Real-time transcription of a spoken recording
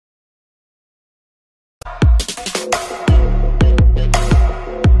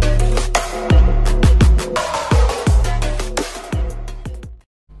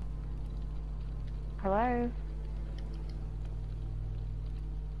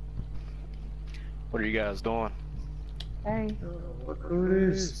What are you guys doing? Hey, Look who it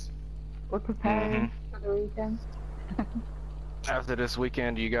is. we're preparing for the weekend. After this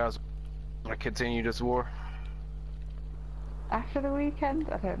weekend, do you guys want to continue this war? After the weekend?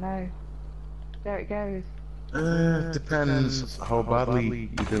 I don't know. There it goes. Depends how badly you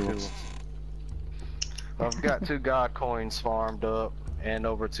do. I've got 2 god coins farmed up and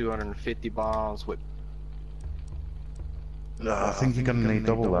over 250 bombs with I think you're gonna need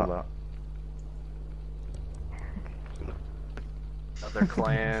double that. other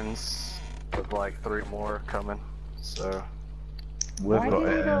clans with like 3 more coming. So Why do you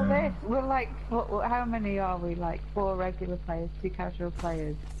need all this? We're like, how many are we? Like 4 regular players, 2 casual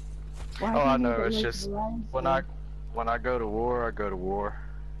players. Why I do you know, need it's all just these alliances? when I go to war, I go to war,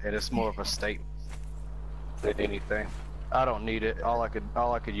 and it's more of a statement than anything. I don't need it. All I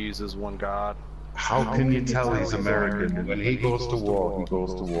could use is 1 god. How can you tell he's American? When he goes to war, he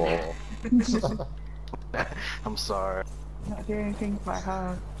goes to war. I'm sorry. Not doing anything by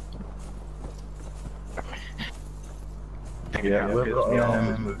heart. Yeah,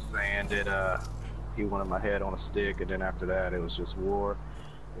 was saying that he wanted my head on a stick, and then after that, it was just war.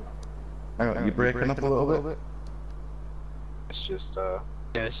 hang on, you breaking up a little bit? It's just I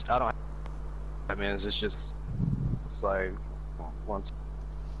don't. I mean, it's just like once.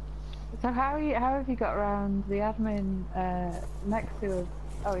 So how have you got around the admin next to us?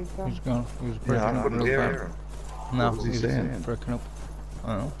 Oh, he's gone. He's gone. He was breaking Yeah, I up couldn't real hear bad. him. No, What was he he was saying? breaking up. I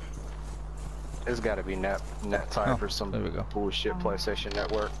don't know. It's got to be net type Oh, or some there we go. bullshit PlayStation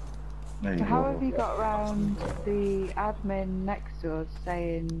Network. There you So how go. have you got around the admin next to us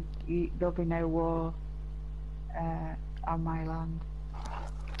saying there'll be no war on my land?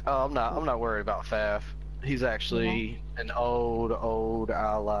 Oh, I'm not worried about Faf. He's actually an old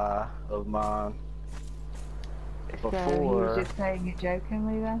ally of mine. So he was just saying it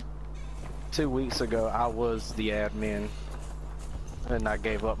jokingly then? 2 weeks ago, I was the admin, and I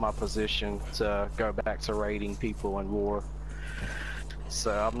gave up my position to go back to raiding people in war.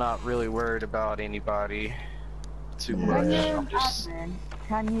 So I'm not really worried about anybody too much. When you're I'm an just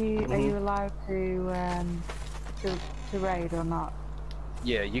admin, are you allowed to raid or not?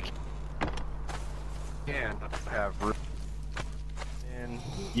 yeah, you can have. And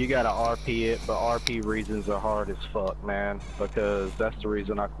you gotta RP it, but RP reasons are hard as fuck, man. Because that's the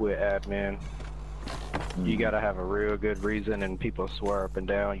reason I quit admin. You gotta have a real good reason, and people swear up and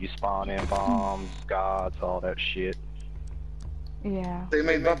down. You spawn in bombs, gods, all that shit. Yeah. I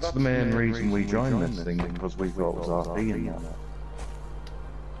mean, that's the main reason we joined this thing, because we thought it was RP in there.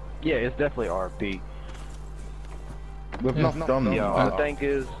 Yeah, it's definitely RP. We've not done that. Yeah, the thing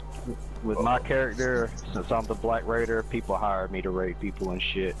is, with my character, since I'm the Black Raider, people hire me to raid people and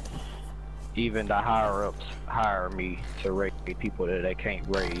shit. Even the higher ups hire me to raid people that they can't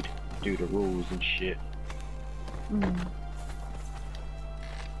raid due to rules and shit. Mm.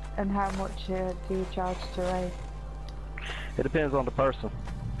 And how much do you charge to raid? It depends on the person.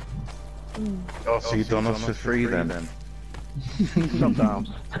 Mm. Oh, so you done us for free then? Sometimes.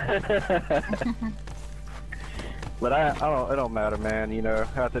 But I don't. It don't matter, man. You know,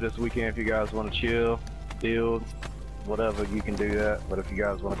 after this weekend, if you guys want to chill, build, whatever, you can do that. But if you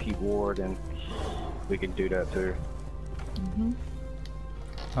guys want to keep war, then we can do that too. Mm-hmm.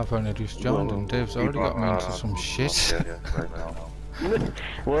 I've only just joined and Dave's already got me into some shit.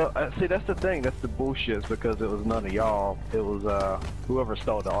 Well, see, that's the thing. That's the bullshit. Because it was none of y'all. It was whoever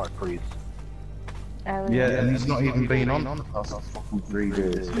stole the Arc Priest. Yeah, and he's not even been on the past fucking 3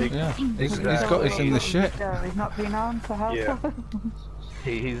 days. Yeah, he's got us in the shit. He's not been on for help. Yeah.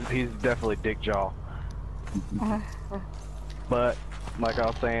 He's definitely Dick Jaw. But like I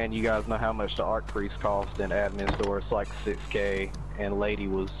was saying, you guys know how much the Arc Priest cost in admin store. It's like 6K, and Lady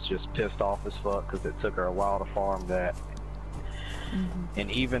was just pissed off as fuck because it took her a while to farm that.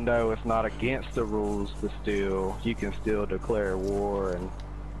 And even though it's not against the rules to steal, you can still declare war and,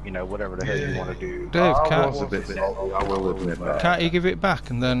 you know, whatever the hell you want to do. Dave, I was a bit salty, I will admit that. can't you give it back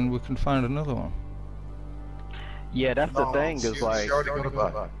and then we can find another one? Yeah, that's the thing. Is like She already got it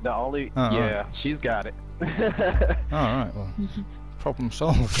back. the only Oh, yeah, right. she's got it. Alright, well, problem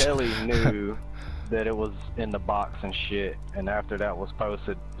solved. Kelly knew that it was in the box and shit, and after that was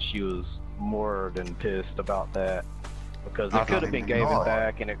posted, she was more than pissed about that. Because it could have been given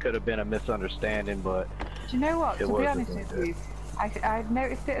back, and it could have been a misunderstanding, but Do you know what? To be wasn't honest with you, I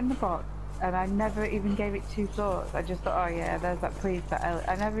noticed it in the box, and I never even gave it 2 thoughts. I just thought, oh yeah, there's that priest.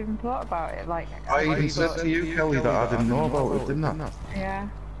 I never even thought about it. Like I even said to you, Kelly, that I didn't know about it, didn't I? yeah.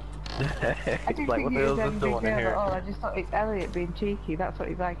 I He's didn't like, think what the he hell was is any this big doing deal in at here? all. I just thought it's Elliot being cheeky. That's what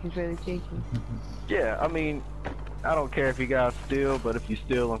he's like. He's really cheeky. Yeah, I mean, I don't care if you guys steal, but if you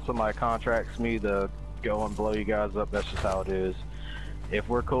steal and somebody contracts me to go and blow you guys up, that's just how it is. If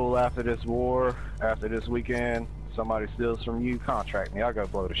we're cool after this war, after this weekend, somebody steals from you, contract me. I'll go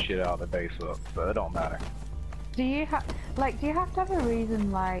blow the shit out of the base up, so it don't matter. Do you have to have a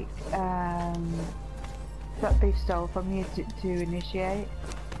reason like that they stole from you to initiate?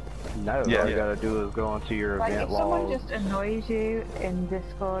 No, all you gotta do is go into your Like event if someone logs. just annoys you in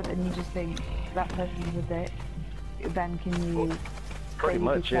Discord and you just think that person's a dick, then can you? Pretty say you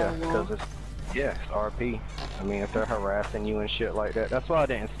much, declare yeah, war? because it's RP. I mean, if they're harassing you and shit like that, that's why I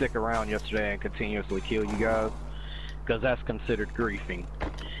didn't stick around yesterday and continuously kill you guys, because that's considered griefing,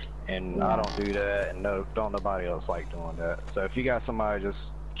 and I don't do that, and don't nobody else like doing that. So if you got somebody just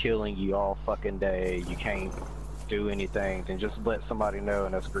killing you all fucking day, you can't do anything, then just let somebody know,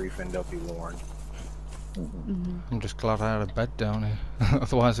 and that's griefing. They'll be warned. I'm just glad I had a bed down here.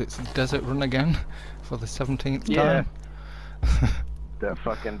 Otherwise it's a desert run again for the 17th Yeah. time. That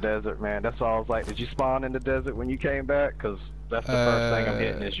fucking desert, man. That's why I was like, did you spawn in the desert when you came back? Because that's the first thing I'm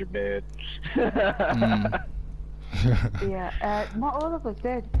hitting is your bed. Yeah, not all of us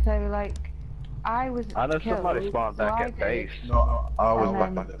did. So like, I was. I know killed, somebody spawned so back I at did. base. No, I was And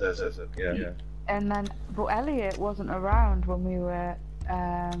back then- in the desert. Yeah. And then, but Elliot wasn't around when we were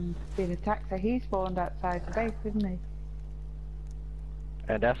being attacked, so he spawned outside the base, didn't he?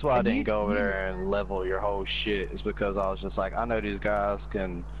 And that's why I And didn't you- go over you- there and level your whole shit, is because I was just like, I know these guys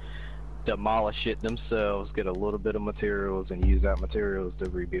can demolish it themselves, get a little bit of materials, and use that materials to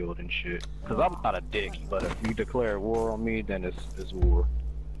rebuild and shit. Because I'm not a dick, but if you declare war on me, then it's war.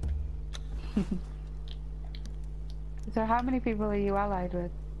 So how many people are you allied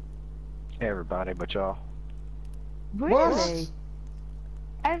with? Everybody but y'all. Really?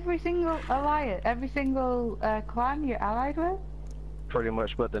 Every single alliance, every single clan you're allied with? Pretty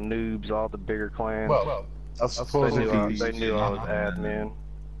much but the noobs, all the bigger clans. Well, I suppose they if they knew I was admin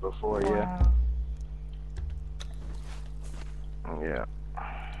before, yeah. Wow. Yeah.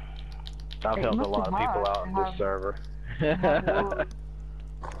 I've It helped a must lot of be people hard out to on this have- server.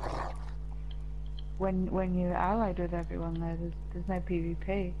 When you're allied with everyone there's no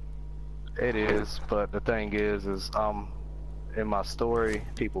PvP. It is, but the thing is in my story,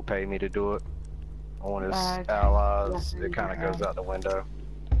 people pay me to do it. When it's allies, it kind of goes out the window.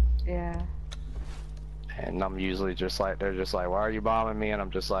 Yeah. And I'm usually just like, they're just like, why are you bombing me? And I'm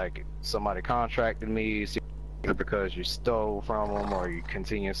just like, somebody contracted me either because you stole from them or you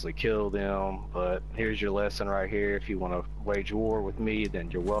continuously kill them. But here's your lesson right here. If you want to wage war with me, then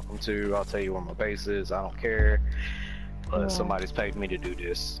you're welcome to. I'll tell you where my base is. I don't care. But Yeah. somebody's paid me to do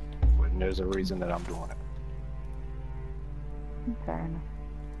this. And there's a reason that I'm doing it. Fair enough.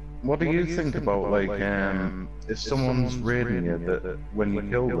 What do you think about like if someone's raiding you that when you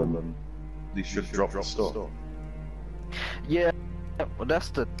kill them, they should drop the stuff? Yeah, well that's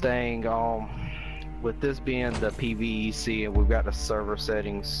the thing, with this being the PVEC and we've got the server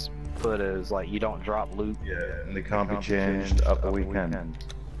settings put as like you don't drop loot. Yeah, and they can't be changed at the weekend.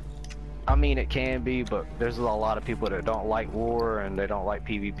 I mean it can be, but there's a lot of people that don't like war and they don't like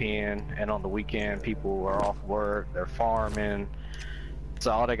PvPing, and on the weekend people are off work, they're farming. So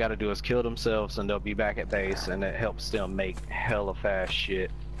all they gotta do is kill themselves and they'll be back at base, and it helps them make hella fast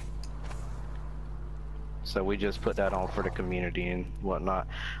shit. So we just put that on for the community and whatnot.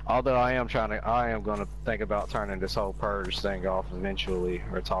 Although I am gonna think about turning this whole purge thing off eventually,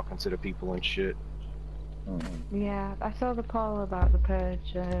 or talking to the people and shit. Yeah, I saw the poll about the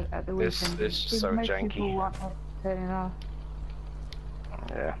purge at the weekend. It's just so Most janky. people want to turn it off.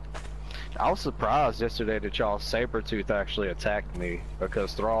 Yeah. I was surprised yesterday that y'all Sabretooth actually attacked me,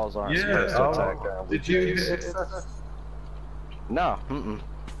 because thralls aren't supposed to attack them. Did you? No,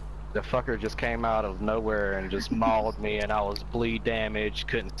 The fucker just came out of nowhere and just mauled me, and I was bleed damaged,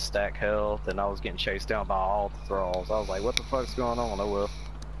 couldn't stack health, and I was getting chased down by all the thralls. I was like, what the fuck's going on? Oh well.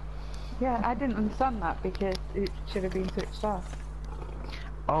 Yeah, I didn't understand that because it should have been switched off.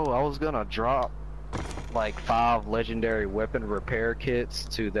 Oh, I was gonna drop like 5 legendary weapon repair kits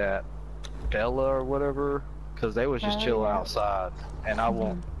to that Bella or whatever, because they was just chilling yeah. outside, and I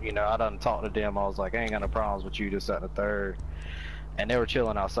won't, you know, I done talked to them. I was like, I ain't got no problems with you, this, that, and the third. And they were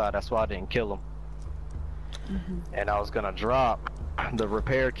chilling outside, that's why I didn't kill them. And I was gonna drop the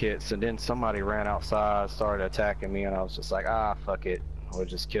repair kits, and then somebody ran outside, started attacking me, and I was just like, ah, fuck it, we'll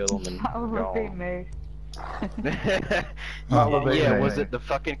just kill them and That would go be on. me. Yeah, was it the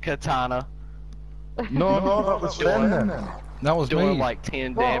fucking katana? No, that was Ben then. That was doing me. like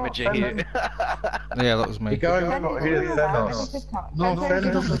 10 damage a hit. Yeah, that was The me. guy who's got here, Thanos. No,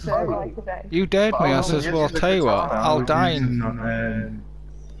 Thanos is fine. You dared me. I says, well, I'll tell you what, I'll die in...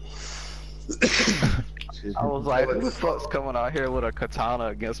 I was like, who the fuck's coming out here with a katana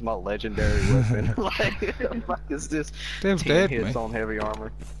against my legendary weapon? Like, the fuck is this? They've 10 dared hits me. on heavy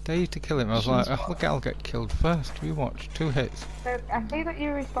armor. Dared to kill him. I was like, oh, look, I'll get killed first. You watch, 2 hits. So, I see that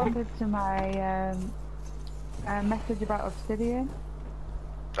you responded to my message about obsidian.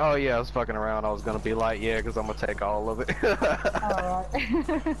 Oh yeah, I was fucking around. I was gonna be like, yeah, because I'm gonna take all of it. Alright.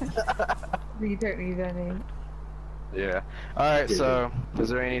 You don't need any. Yeah. Alright, so, is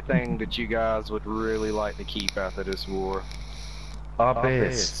there anything that you guys would really like to keep after this war? Our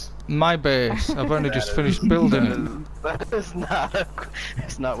base. My base. I've only just finished building it. That is not,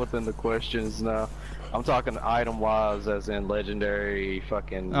 it's not within the questions now. I'm talking item-wise, as in legendary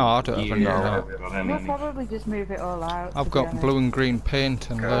fucking Oh, I don't have any gear. of that. We'll probably just move it all out. I've got blue and green paint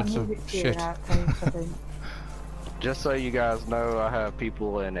and loads of shit. Just so you guys know, I have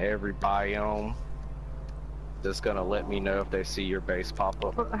people in every biome that's gonna let me know if they see your base pop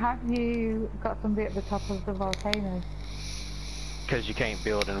up. But have you got somebody at the top of the volcano? Because you can't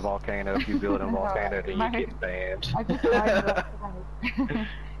build in a volcano. If you build in a volcano, then you get banned. I just tried that today.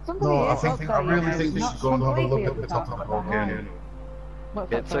 No, I really think we should go and have a look at the top of the volcano. What's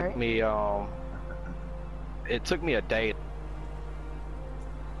that, It took me a day.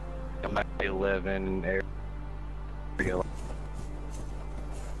 I'm at 11 area.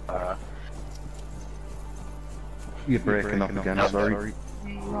 You're breaking up again, sorry.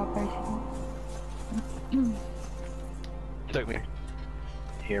 Took me.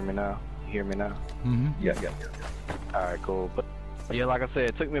 Hear me now? Hear me now? Mm-hmm. Yeah. Alright, cool. But yeah, like I said,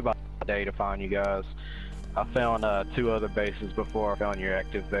 it took me about a day to find you guys. I found 2 other bases before I found your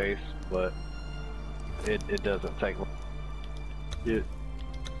active base, but it doesn't take long. Yeah.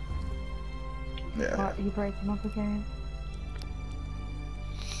 What, are you breaking up again?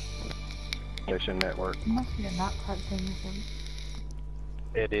 Station network. It must be a map type thing or something.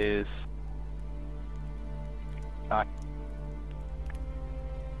 It is.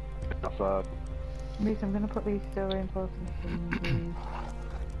 Outside. Reese, I'm gonna put these steel reinforcements in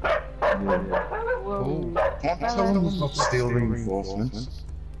Oh. Can't tell them not steel reinforcements.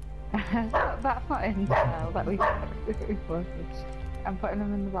 That's not intel that we have reinforcements. I'm putting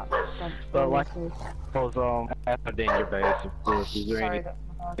them in the back. But like, because after your base, of course, is there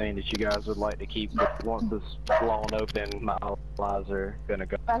anything that you guys would like to keep once it's blown open? My allies are gonna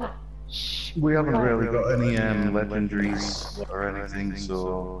go. We haven't really got any legendaries or anything,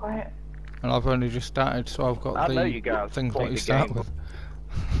 so... Quiet. And I've only just started, so I've got I know you guys things played that you the start game. with.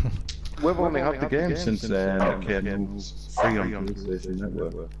 We've only had the game since Arcade was free on PlayStation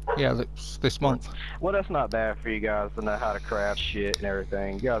Network. Yeah, this month. Well, that's not bad for you guys to know how to craft shit and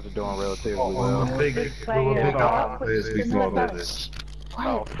everything. You guys are doing relatively We well. were big players before this.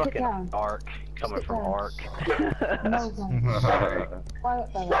 Oh, Quiet, sit fucking down. Ark. Coming Sit from down. Ark. No, one.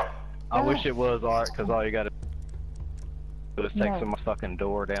 Quiet, Bella. I wish it was Ark, because all you gotta do is take No. some fucking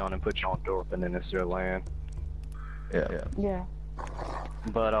door down and put you on door, and then it's your land. Yeah. Yeah.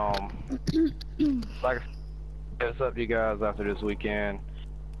 But, like, what's up, you guys, after this weekend?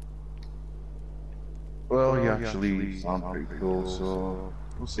 Well, you actually sound pretty cool, so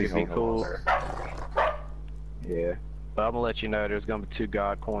we'll see how Be it cool. goes. Yeah. But I'm gonna let you know there's gonna be 2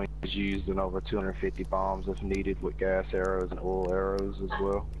 god coins used and over 250 bombs if needed, with gas arrows and oil arrows as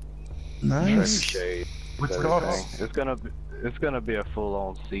well. Nice. Shade, Which everything. gods? It's gonna be a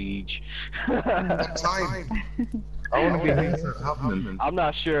full-on siege. Time. I want to be here for it happening. I'm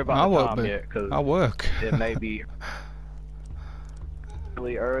not sure I about the won't time be. yet, because I work. it may be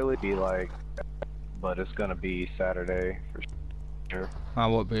really early, but it's gonna be Saturday for sure. I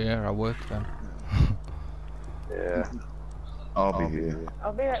won't be here, I work then. Yeah. I'll be here.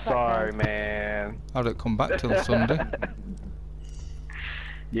 I'll be right back. Sorry, guys. man. I don't come back till Sunday.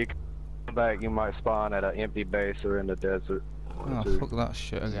 You come back, you might spawn at an empty base or in the desert. Oh, fuck that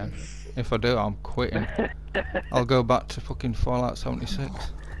shit again. If I do, I'm quitting. I'll go back to fucking Fallout 76.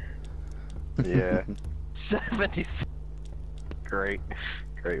 Yeah. 76. Great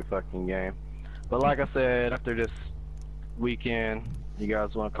fucking game. But like I said, after this weekend, you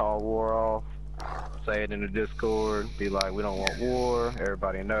guys want to call war off? Say it in the Discord. Be like, we don't want war.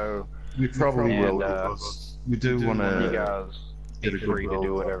 Everybody know. We probably And, will, because we do want You to... guys get be a good free to do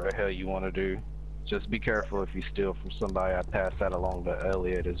roll. whatever the hell you want to do. Just be careful if you steal from somebody. I pass that along to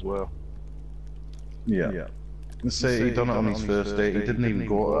Elliot as well. Yeah. Let's say he done it on his first day. He didn't even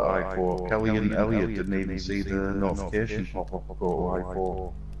go to I4. Kelly and Elliot didn't even see the notification pop up go to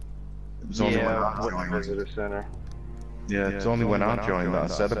I4. It was only when Yeah, I with the joined. visitor center. Yeah, it's only when I joined that I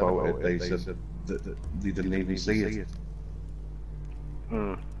said about it. They said that they didn't even see it.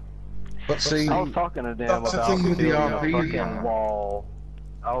 Hmm. But see, I was talking to them that's the about thing with the building a RP. fucking wall.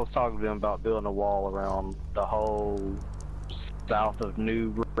 I was talking to them about building a wall around the whole south of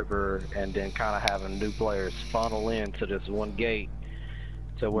New River, and then kind of having new players funnel into this one gate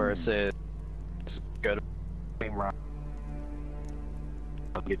to where it says go to team round,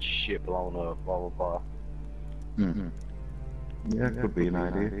 get your shit blown up, blah blah blah. Mm-hmm. Yeah, it could be an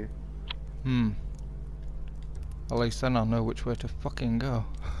idea. At least then I'll know which way to fucking go.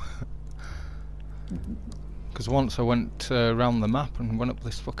 Because once I went around the map and went up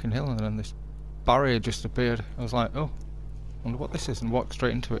this fucking hill, and then this barrier just appeared. I was like, oh, wonder what this is, and walked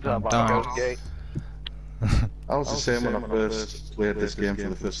straight into it and died. I was the same when I first played this game for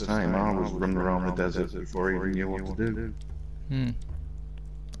the first time. I was running around the desert before I even knew what to do.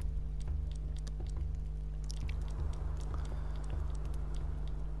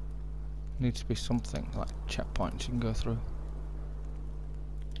 Needs to be something like checkpoints you can go through.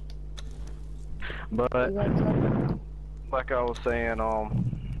 But like I was saying,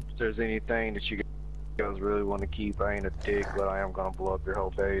 if there's anything that you guys really want to keep, I ain't a dick, but I am gonna blow up your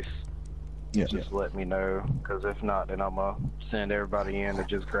whole base. Yeah. Just let me know, because if not, then I'm gonna send everybody in to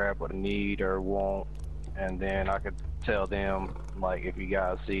just grab what they need or want, and then I could tell them, like, if you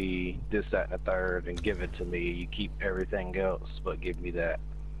guys see this, that, and the third, and give it to me. You keep everything else, but give me that.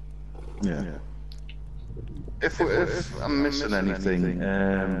 Yeah. If I'm missing anything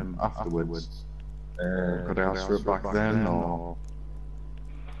afterwards, could I ask for it back then, or?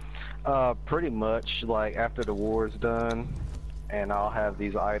 Pretty much, like, after the war's done, and I'll have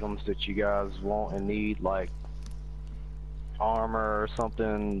these items that you guys want and need, like armor or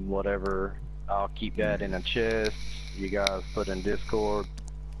something, whatever. I'll keep that in a chest. You guys put in Discord.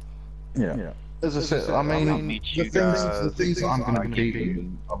 Yeah. As I said, I mean, the things that I'm going to be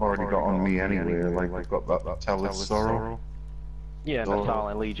keeping, I've already got on me anyway. Like, I've got that Talus Sorrow. Yeah, and the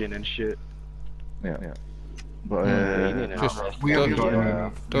Silent Legion and shit. Yeah. But just we haven't got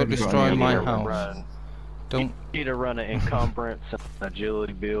any. Don't destroy my house. Don't. You need to run an encumbrance and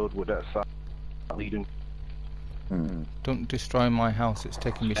agility build with that Silent Legion. Don't destroy my house. It's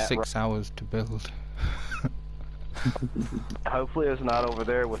taken me 6 hours to build. Hopefully it's not over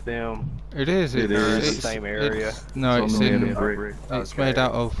there with them. It is. It is in the same area. No, it's in. brick. It's made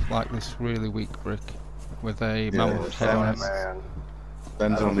out of like this really weak brick with a mammoth head on it. Man.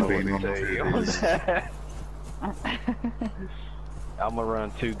 Ben's only been on I'm gonna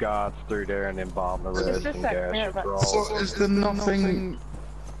run 2 gods through there and then bomb the rest and dash across. So is there nothing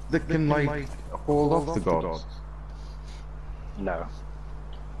that can like hold off the gods? No.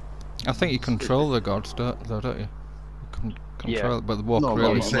 I think you control the gods, though, don't you? You can control it, but the walk No,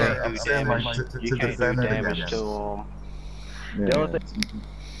 really I'm slow. saying like to You can't do defend it damage against. to them. Yeah. The other thing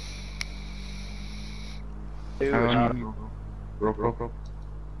Rock.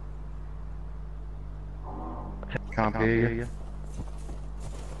 Can't hear you.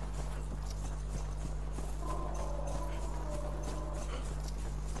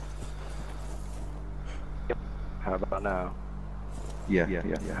 How about now? Yeah.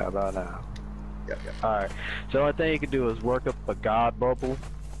 How about now? Yeah. Alright. So the only thing you can do is work up a god bubble.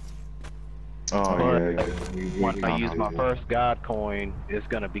 Oh, But yeah. when I use my first god coin, it's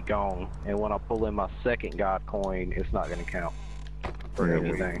gonna be gone. And when I pull in my second god coin, it's not gonna count for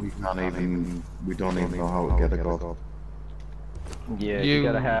everything. We don't even know how to get a god. Yeah, you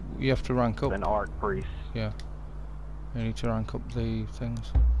gotta have You have to rank up. an arc priest. Yeah. You need to rank up the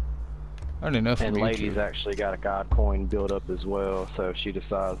things. I don't know if And we Lady's actually got a god coin built up as well, so if she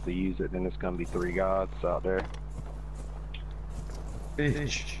decides to use it, then it's gonna be 3 gods out there.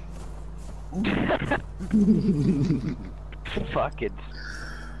 Bitch. Fuck it.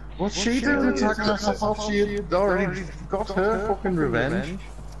 What's she doing attacking us? I thought she had already got her fucking revenge.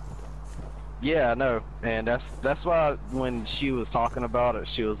 Yeah, I know, and that's why when she was talking about it,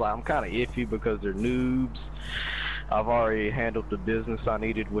 she was like, I'm kind of iffy because they're noobs. I've already handled the business I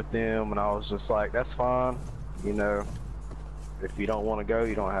needed with them, and I was just like, that's fine. You know, if you don't want to go,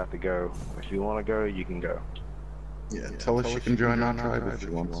 you don't have to go. If you want to go, you can go. Yeah, tell her she can join our tribe if she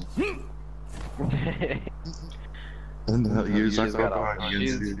wants. And use that god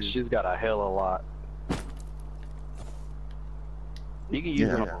she's got a hell of a lot. You can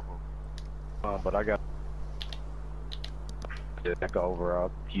use it, but I got back over.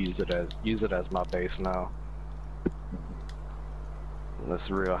 I'll use it as my base now. It's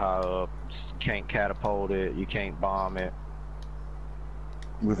real high up. Can't catapult it. You can't bomb it.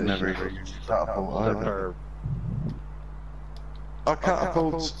 We've never used catapult either. Are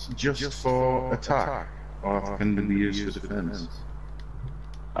catapults just for attack? or can it be used for defense?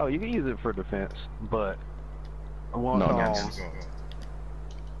 Oh, you can use it for defense, but once Not against God.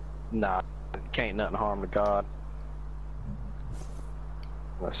 nah, can't nothing harm to God.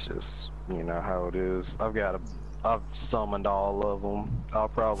 That's just, you know how it is. I've summoned all of them. I'll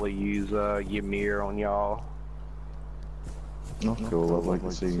probably use Ymir on y'all. Oh, cool. I'd like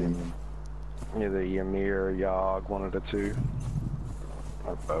to see him. Either Ymir or Yogg, one of the two.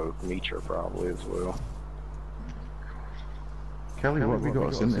 Or both. Mitra probably as well. Kelly, what have you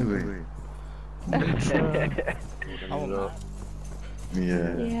got us into?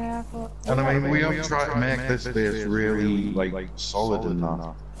 Yeah. Yeah, but... And I mean, we have tried to make this base really, like, solid and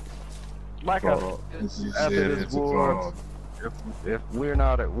that. Like after this war, if we're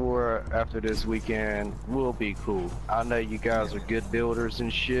not at war after this weekend, we'll be cool. I know you guys are good builders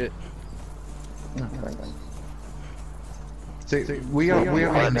and shit. See, we are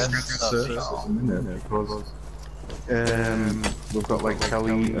like because we've got like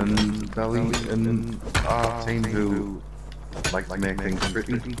Kelly and Belly and our team who like to make things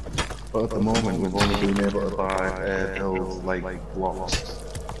pretty, but at the moment we've only been able to buy those like blocks.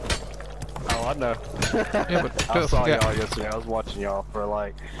 Oh, I know. Yeah, but I don't saw forget. y'all yesterday. I was watching y'all for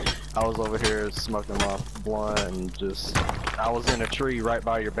like, I was over here smoking my blunt and just, I was in a tree right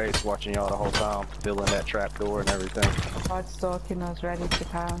by your base watching y'all the whole time, filling that trap door and everything. God stalking us ready to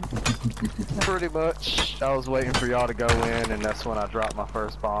pound. Pretty much. I was waiting for y'all to go in, and that's when I dropped my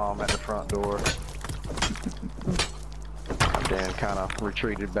first bomb at the front door. Then kind of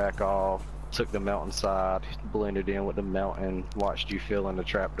retreated back off, took the mountainside, blended in with the mountain, watched you fill in the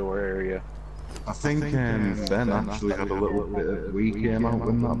trapdoor area. I think Ben actually had a little bit of we came out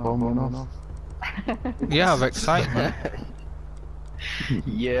when that bomb went off. Yeah, of excitement.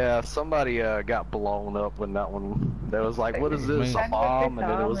 Yeah, somebody got blown up when that one. They was like, "What is this? A bomb?" And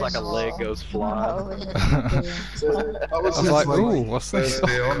then it was like a leg goes flying. I was like, ooh, what's this?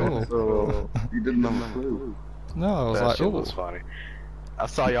 Oh, So you didn't have a clue. No, I was That like, shit ooh. was funny. I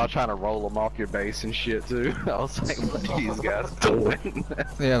saw y'all trying to roll them off your base and shit too. I was like, what are these guys doing?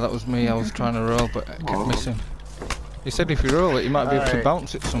 Yeah, that was me. I was trying to roll, but it kept missing. He said if you roll it, you might be able to Alright.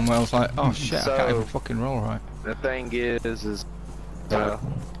 bounce it somewhere. I was like, oh shit, I can't even So- fucking roll right. The thing is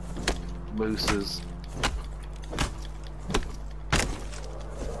Moose's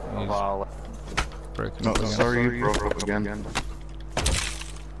He's volley. breaking No, up again. sorry, you broke up again.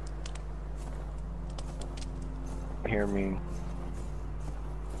 Hear me?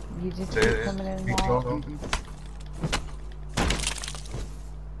 You just Say keep it. coming in and Keep out. talking.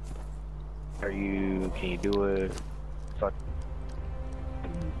 Can you do it? Fuck.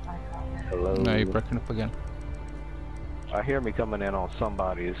 I can't. Hello? No, you're breaking up again. I hear me coming in on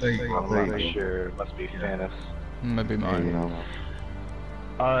somebody's. There you go, I'm there not you go. sure. It must be Fennis. Maybe mine.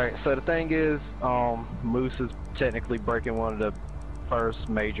 Alright, so the thing is, Moose is technically breaking one of the first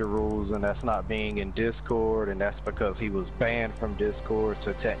major rules, and that's not being in Discord, and that's because he was banned from Discord,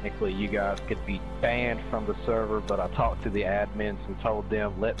 so technically you guys could be banned from the server, but I talked to the admins and told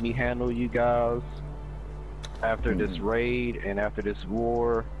them, let me handle you guys after this raid and after this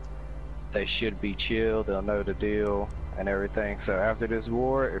war. They should be chill, they'll know the deal and everything. So after this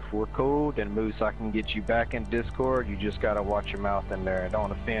war, if we're cool, then Moose, I can get you back in Discord. You just gotta watch your mouth in there and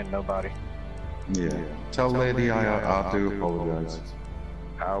don't offend nobody. Yeah. Tell Lady I do apologize.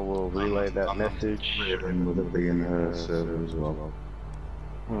 I will relay that message. And with it being her server as well.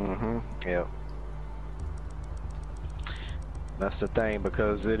 Yep. That's the thing,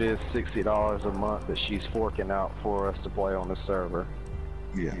 because it is $60 a month that she's forking out for us to play on the server.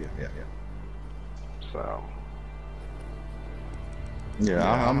 Yeah. So.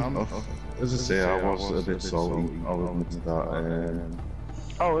 Yeah, I'm as I say, I was a bit salty. I'll admit to that.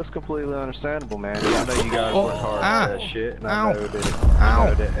 Oh, it's completely understandable, man. I know you guys work hard for that shit, and I know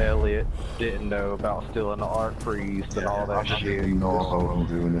that Elliot didn't know about stealing the art priest and all that shit. You know how I'm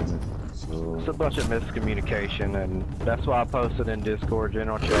doing it. So It's a bunch of miscommunication, and that's why I posted in Discord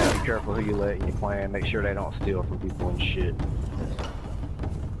general chat. Be careful who you let in your clan. Make sure they don't steal from people and shit.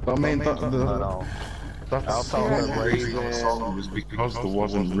 but I mean, But, I'll talk to the reason I was salty was because there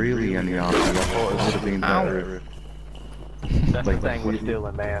wasn't really any RP. I thought it would have been better if That's the thing with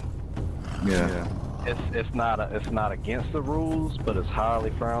stealing, man. yeah. It's not against the rules, but it's highly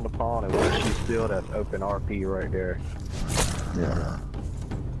frowned upon. And once you steal, that's open RP right there. Yeah.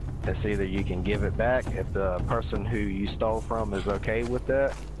 It's either you can give it back if the person who you stole from is okay with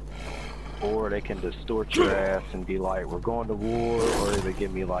that, or they can distort your ass and be like, we're going to war, or they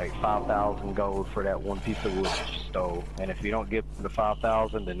give me like 5,000 gold for that one piece of wood that you stole. And if you don't give them the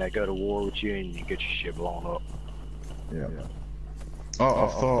 5,000, then they go to war with you and you get your shit blown up. Yeah. Oh, I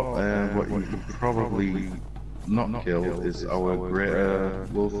thought what you could probably not kill is our greater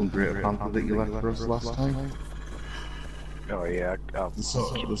wolf and greater panther that you left for us last time. Oh yeah, The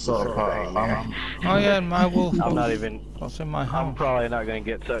sort of part. Oh yeah, and my wolf. I'm not even. What's in my I'm house? probably not gonna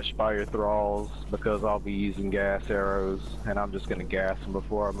get touched by your thralls because I'll be using gas arrows, and I'm just gonna gas them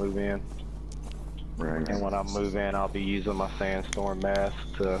before I move in. Right. And when I move in, I'll be using my sandstorm mask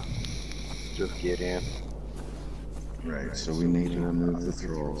to just get in. Right. So we need to remove the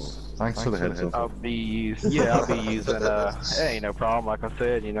thralls. Thanks for the heads up. I'll be using. It ain't no problem. Like I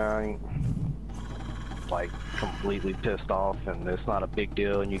said, you know, I ain't like completely pissed off, and it's not a big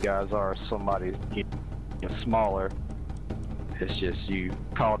deal. And you guys are somebody smaller. It's just you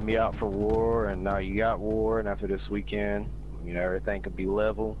called me out for war, and now you got war, and after this weekend, you know, everything could be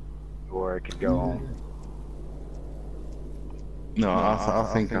level, or it could go on. No, I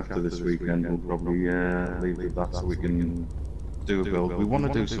think after this weekend we'll probably leave it that so we can do a build. We want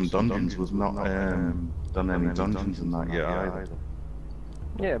to do some dungeons. We've not done any dungeons in that yet either.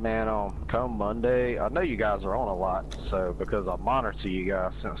 Yeah, man, come Monday, I know you guys are on a lot, so, because I monitor you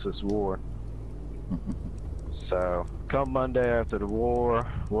guys since this war. So, come Monday after the war,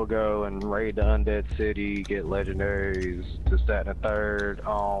 we'll go and raid the Undead City, get legendaries, this, that, and the third.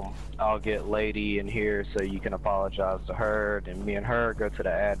 I'll get Lady in here so you can apologize to her, and me and her go to the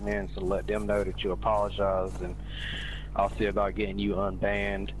admins and let them know that you apologized, and I'll see about getting you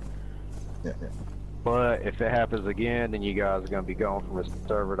unbanned. Yeah. But if it happens again, then you guys are going to be gone from the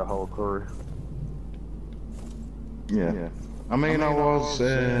server, the whole crew. Yeah. I mean, I was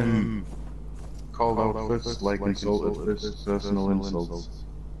called out first, like insulted first, personal insults.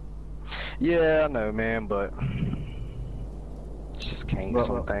 Yeah, I know, man, but it's just can't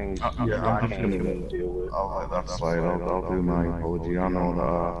some things I can't even deal with. I'll let that slide. I'll do my apology. I know that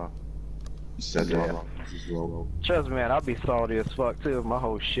I said that as well. Trust me, man, I'll be salty as fuck too if my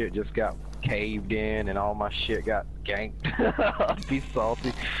whole shit just got caved in and all my shit got ganked. I'd be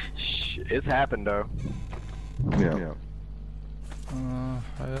salty. It's happened though. Yeah.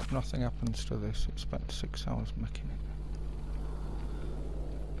 I hope nothing happens to this. It spent 6 hours making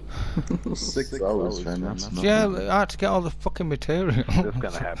it. 6 hours, man. That's not. Yeah, I had to get all the fucking material. It's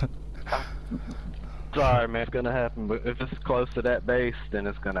gonna happen. Sorry, man, it's gonna happen. But if it's close to that base, then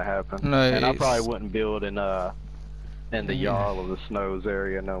it's gonna happen. No, and I probably wouldn't build in the Jarl of the Snows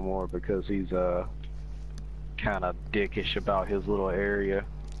area no more because he's kind of dickish about his little area.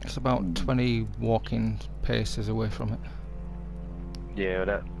 It's about 20 walking paces away from it. Yeah,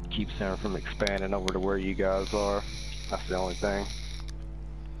 that keeps him from expanding over to where you guys are. That's the only thing.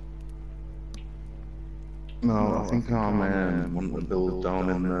 No, I think I'm wanting to build down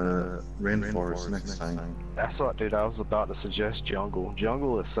in the rainforest next time. That's what, dude, I was about to suggest jungle.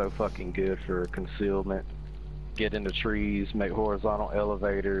 Jungle is so fucking good for concealment. Get in the trees, make horizontal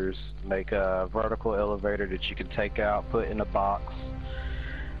elevators, make a vertical elevator that you can take out, put in a box.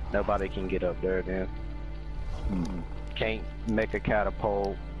 Nobody can get up there then. Can't make a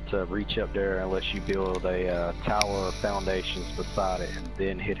catapult to reach up there unless you build a tower of foundations beside it and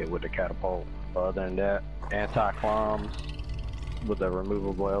then hit it with a catapult. Other than that, anti-climbs with a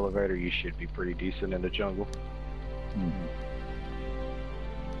removable elevator, you should be pretty decent in the jungle.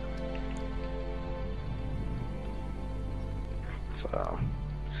 So,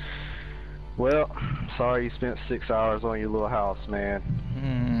 well, sorry you spent 6 hours on your little house, man.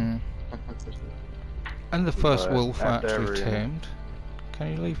 And the first But wolf after actually tamed.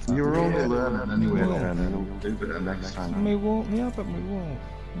 Can you leave that? You're only learning anyway, Well, and we'll do it next time. Me wolf? Yeah, but me wolf.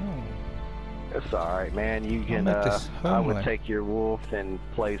 No. It's alright, man. You can, make this I would homely. take your wolf and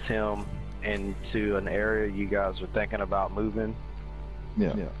place him into an area you guys are thinking about moving.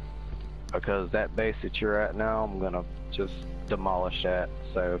 Yeah. Because that base that you're at now, I'm gonna just demolish that.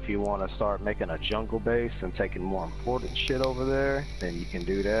 So if you want to start making a jungle base and taking more important shit over there, then you can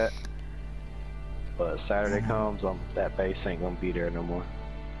do that. But Saturday comes, that base ain't gonna be there no more.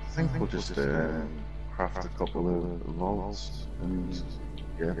 I think we'll just craft a couple of vaults and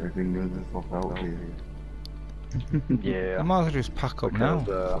get everything moved the fuck out here. Yeah. I might as well just pack up now.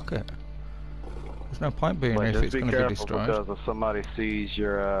 Because, Fuck it. There's no point being But here if just it's be going to be careful destroyed. because if somebody sees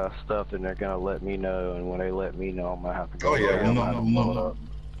your stuff, then they're gonna let me know, and when they let me know, I'm gonna have to go. Oh yeah, there and have to pull it up.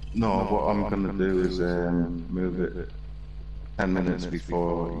 No, what I'm gonna do is move it 10 minutes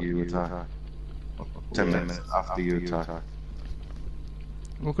before you attack. 10 minutes after you attack.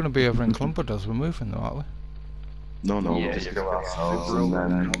 We're going to be over in Clumber as we're moving though, aren't we? No, Yeah, we'll just you're kill gonna ourselves be and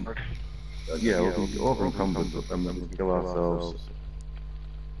then... encumbered. Yeah, we'll be over-encumbered, but then we'll kill ourselves.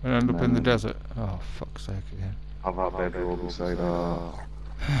 And end up in the desert. Oh, fuck's sake again. Have our bedroll beside our...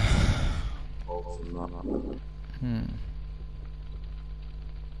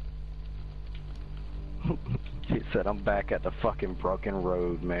 He said, I'm back at the fucking broken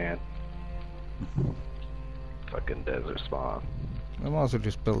road, man. Fucking desert spawn. I might as well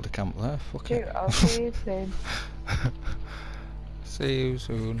just build a camp there, fuck it. I'll see you soon. See you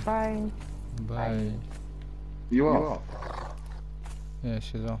soon. Bye. Bye. You off? Yeah,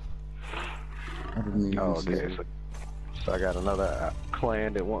 she's off. I didn't even Oh, see okay. it. So I got another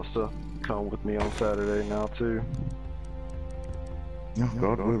clan that wants to come with me on Saturday now, too. Oh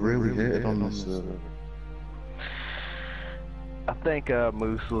god, we're really hated on this server. I think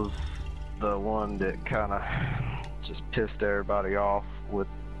Moose was the one that kind of just pissed everybody off with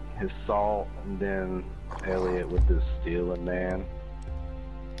his salt, and then Elliot with his stealing, man.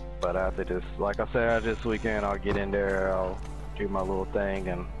 But after this, like I said, this weekend I'll get in there, I'll do my little thing,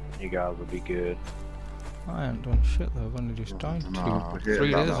 and you guys will be good. I ain't done shit though, I've only just died Nah,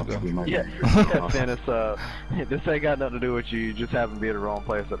 3 days ago. Yeah, Dennis, this ain't got nothing to do with you, you just happen to be at the wrong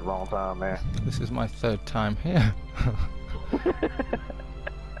place at the wrong time, man. This is my 3rd time here.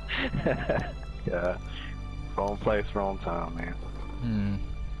 Yeah, wrong place, wrong time, man.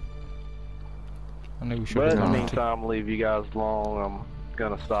 I knew we should But have in the gone to... meantime, I'll leave you guys alone. I'm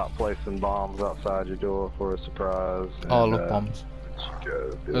gonna stop placing bombs outside your door for a surprise. Oh, I love bombs.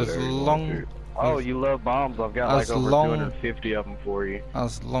 As long... Oh, you love bombs? I've got like over 250 of them for you.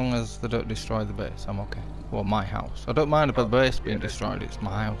 As long as they don't destroy the base, I'm okay. Well, my house. I don't mind about the base being destroyed, it's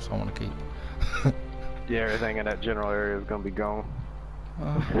my house I want to keep. Yeah, everything in that general area is gonna be gone.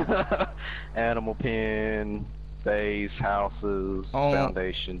 Animal pen, base, houses,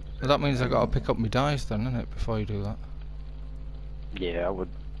 foundations. That means I gotta pick up my dice then, innit, before you do that? Yeah, I would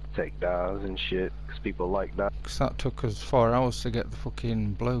take dyes and shit, because people like dyes. Because that took us 4 hours to get the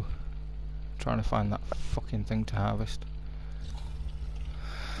fucking blue. Trying to find that fucking thing to harvest.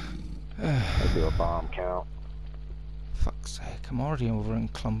 I'll do a bomb count. Fuck's sake, I'm already over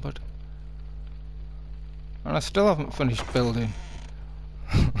encumbered. And I still haven't finished building.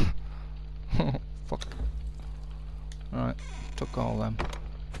 Fuck. Alright, took all them.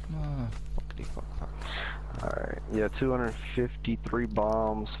 Ah, fuckity fuck fuck. Alright, yeah, 253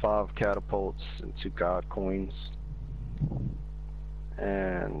 bombs, 5 catapults, and 2 god coins.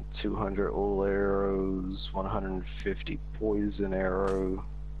 And 200 oil arrows, 150 poison arrow,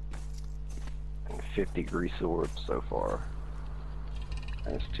 and 50 grease orbs so far.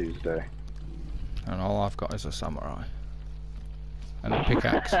 And it's Tuesday. And all I've got is a samurai. And a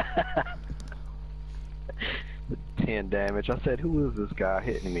pickaxe. 10 damage. I said, who is this guy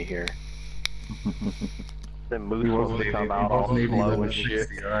hitting me here? Then Moose was to come out all slow and shit.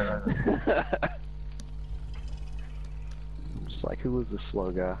 Just like, who is this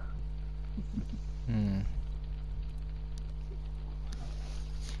slow guy?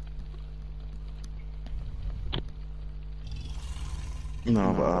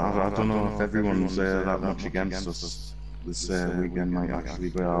 No, but I don't know if everyone's that much against us. This weekend might actually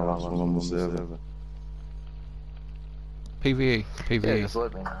be our last one on the server. PvE, PvE. Yeah, just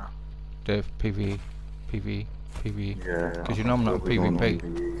let me know. Dave, PvE, PvE, PvE. Yeah. Because you know I'm not a PvP.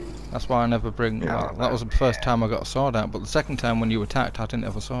 That's why I never bring... Yeah, that was the first time I got a sword out, but the second time when you attacked I didn't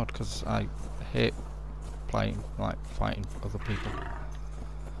have a sword because I hate playing, like, fighting other people.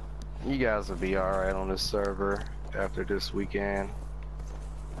 You guys will be alright on this server after this weekend.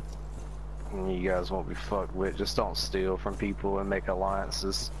 And you guys won't be fucked with. Just don't steal from people and make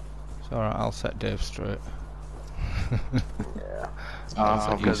alliances. It's alright, I'll set Dave straight. Yeah.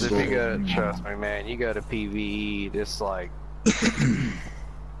 Because if you go to, trust me man, you go to PvE, this like...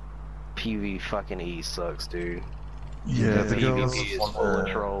 PvE fucking E sucks, dude. Yeah, the PvP is full of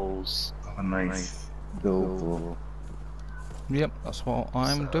trolls. A nice build. Yep, that's what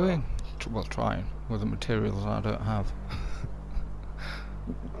I'm doing. Well, trying, with the materials I don't have.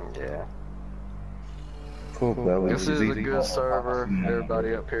 Yeah. Cool, This is a good server.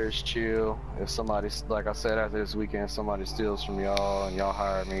 Everybody up here is chill. If somebody, like I said, after this weekend, somebody steals from y'all and y'all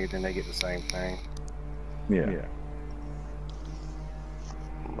hire me, then they get the same thing. Yeah.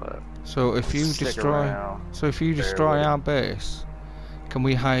 But So if you destroy, our base, can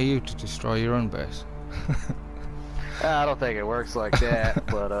we hire you to destroy your own base? I don't think it works like that,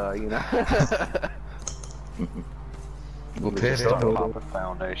 but you know. We'll We pay just it start up. popping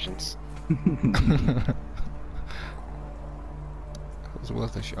foundations. It was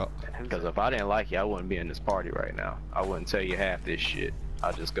worth a shot. Because if I didn't like you, I wouldn't be in this party right now. I wouldn't tell you half this shit.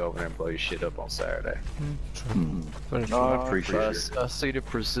 I'd just go over there and blow your shit up on Saturday. True. Very true. No, I appreciate I, it. I see the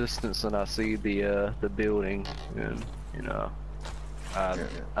persistence and I see the building, and you know, I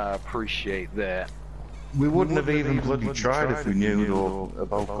appreciate that. We wouldn't have even bloody tried if we knew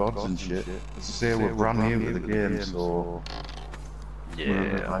about gods and shit. As I say, we're brand new to the game, so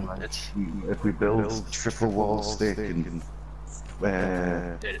Yeah, it's if we build triple wall stick and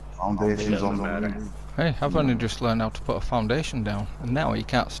foundations on the matter. roof. Hey, I've only just learned how to put a foundation down, and now you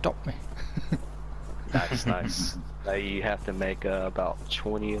can't stop me. Nice, nice. Now you have to make about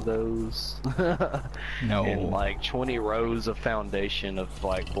 20 of those. No. And like 20 rows of foundation of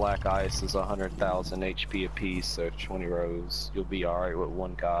like black ice is 100,000 HP a piece, so 20 rows. You'll be alright with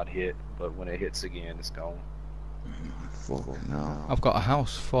one god hit, but when it hits again, it's gone. Fuck no. I've got a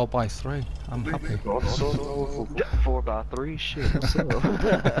house 4x3. I'm happy. 4x3? Shit, what's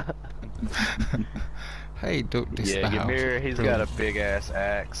up? Hey, duck this Yeah, the house. Ymir, he's got a big ass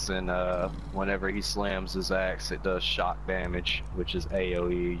axe, and whenever he slams his axe, it does shock damage, which is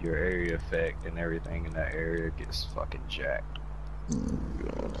AoE, your area effect, and everything in that area gets fucking jacked.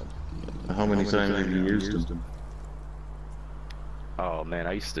 How many times have you used them? Oh man,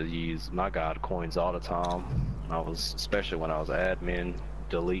 I used to use my god coins all the time. Especially when I was admin,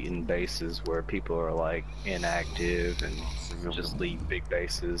 deleting bases where people are like inactive and just leave big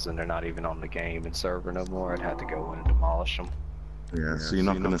bases and they're not even on the game and server no more. I'd have to go in and demolish them. Yeah, so you're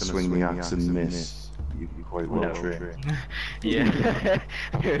not gonna swing the axe and miss. You're quite well trained. Yeah,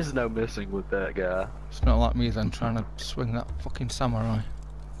 there's no missing with that guy. It's not like me then trying to swing that fucking samurai.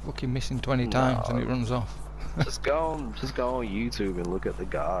 Fucking missing 20 times and it runs off. just go on YouTube and look at the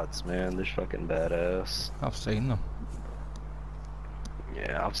gods, man. They're fucking badass. I've seen them.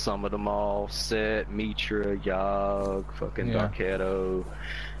 Yeah, I've summoned them all. Set, Mitra, Yogg, fucking Darketo,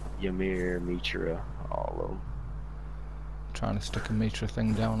 Ymir, Mitra, all of them. Trying to stick a Mitra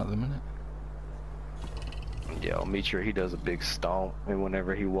thing down at the minute. Yeah, Mitra, he does a big stomp, and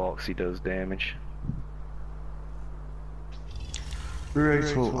whenever he walks, he does damage. Right,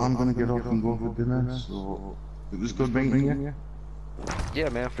 so I'm gonna get off and go for dinner, so it was good meeting you. Yeah,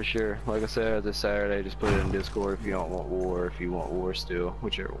 man, for sure. Like I said, this Saturday, just put it in Discord if you don't want war, if you want war still,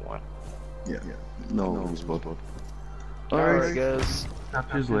 whichever one. Yeah. No, it was good. Alright, guys.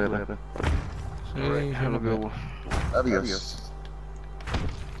 Catch you later. See Alright, you have in a a good bit. one. Adios.